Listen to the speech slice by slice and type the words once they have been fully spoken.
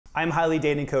I'm Hily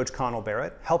dating coach Connell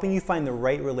Barrett, helping you find the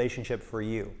right relationship for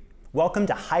you. Welcome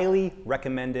to Hily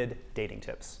Recommended Dating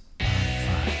Tips.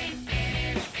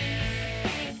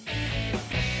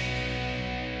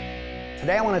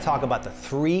 Today I want to talk about the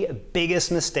 3 biggest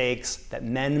mistakes that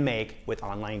men make with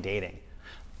online dating.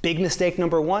 Big mistake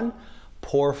number 1,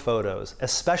 poor photos,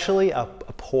 especially a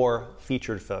poor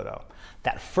featured photo.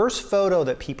 That first photo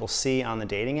that people see on the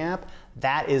dating app,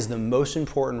 that is the most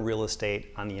important real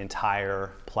estate on the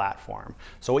entire platform.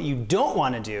 So what you don't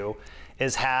want to do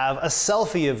is have a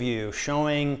selfie of you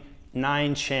showing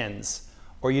 9 chins,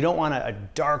 or you don't want a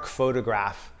dark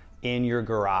photograph in your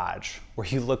garage where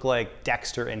you look like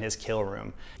Dexter in his kill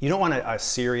room. You don't want a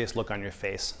serious look on your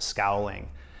face, scowling,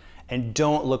 and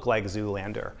don't look like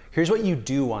Zoolander. Here's what you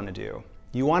do want to do.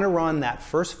 You want to run that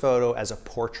first photo as a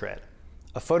portrait.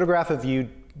 A photograph of you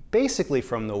basically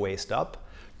from the waist up,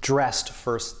 dressed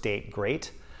first date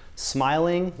great,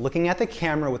 smiling, looking at the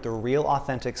camera with a real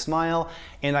authentic smile,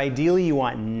 and ideally you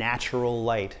want natural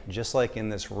light, just like in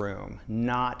this room,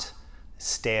 not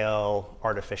stale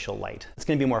artificial light. It's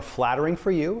going to be more flattering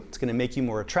for you, it's going to make you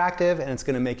more attractive, and it's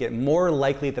going to make it more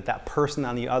likely that that person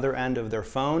on the other end of their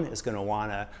phone is going to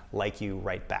want to like you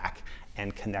right back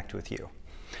and connect with you.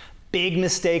 Big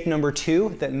mistake number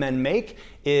 2 that men make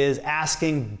is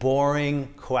asking boring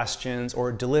questions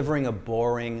or delivering a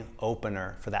boring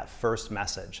opener for that first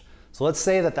message. So let's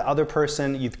say that the other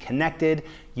person, you've connected,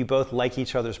 you both like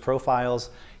each other's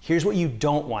profiles. Here's what you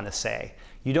don't want to say.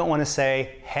 You don't want to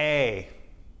say, hey,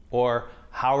 or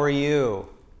how are you,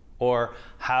 or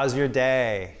how's your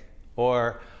day,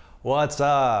 or what's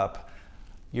up.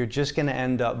 You're just going to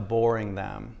end up boring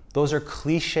them. Those are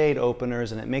cliched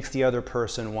openers, and it makes the other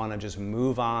person want to just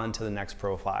move on to the next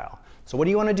profile. So what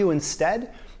do you want to do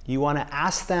instead? You want to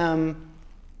ask them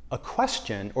a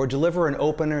question or deliver an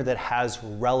opener that has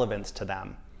relevance to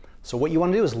them. So what you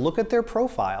want to do is look at their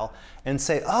profile and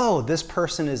say, oh, this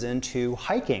person is into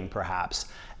hiking perhaps,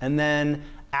 and then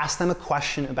ask them a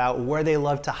question about where they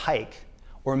love to hike,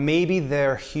 or maybe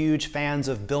they're huge fans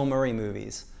of Bill Murray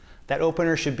movies. That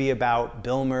opener should be about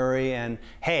Bill Murray and,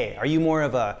 hey, are you more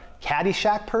of a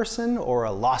Caddyshack person or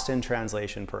a Lost in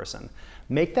Translation person?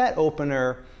 Make that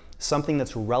opener something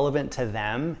that's relevant to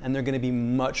them, and they're going to be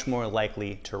much more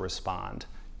likely to respond.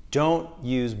 Don't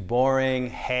use boring,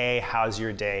 hey, how's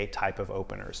your day type of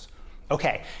openers.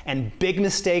 Okay, and big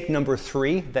mistake number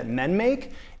 3 that men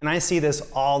make, and I see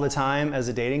this all the time as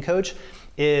a dating coach,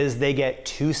 is they get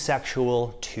too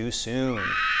sexual too soon.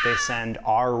 They send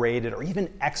R-rated or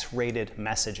even X-rated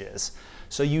messages.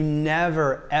 So you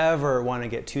never, ever want to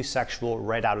get too sexual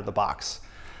right out of the box.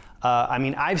 I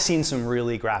mean, I've seen some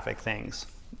really graphic things.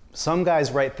 Some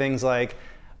guys write things like,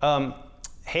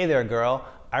 hey there, girl,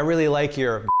 I really like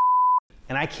your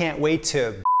and I can't wait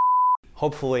to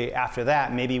hopefully after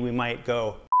that, maybe we might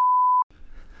go.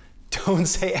 Don't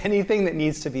say anything that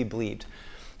needs to be bleeped.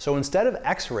 So instead of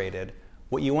X-rated,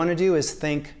 what you want to do is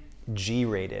think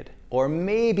G-rated or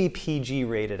maybe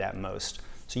PG-rated at most.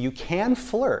 So you can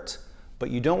flirt, but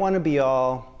you don't want to be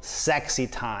all sexy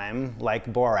time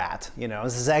like Borat, you know,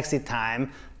 sexy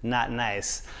time, not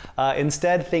nice.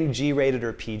 Instead, think G-rated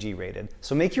or PG-rated.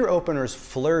 So make your openers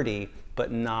flirty,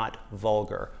 but not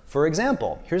vulgar. For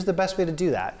example, here's the best way to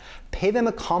do that. Pay them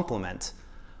a compliment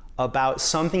about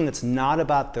something that's not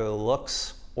about their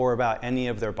looks or about any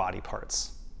of their body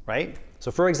parts, right?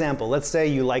 So for example, let's say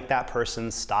you like that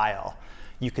person's style.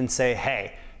 You can say,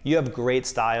 hey, you have great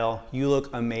style. You look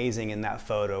amazing in that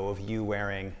photo of you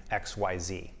wearing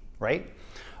XYZ, right?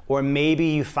 Or maybe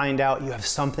you find out you have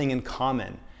something in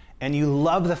common and you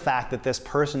love the fact that this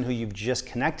person who you've just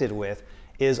connected with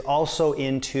is also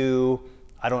into,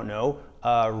 I don't know,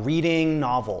 reading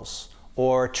novels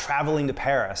or traveling to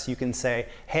Paris. You can say,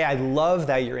 hey, I love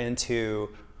that you're into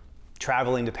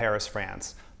traveling to Paris,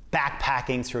 France,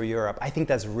 backpacking through Europe. I think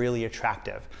that's really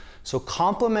attractive. So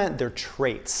compliment their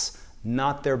traits,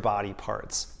 not their body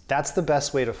parts. That's the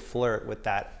best way to flirt with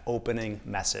that opening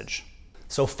message.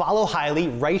 So follow Hily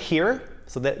right here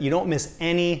so that you don't miss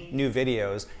any new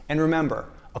videos. And remember,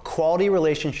 a quality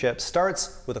relationship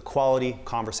starts with a quality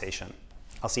conversation.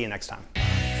 I'll see you next time.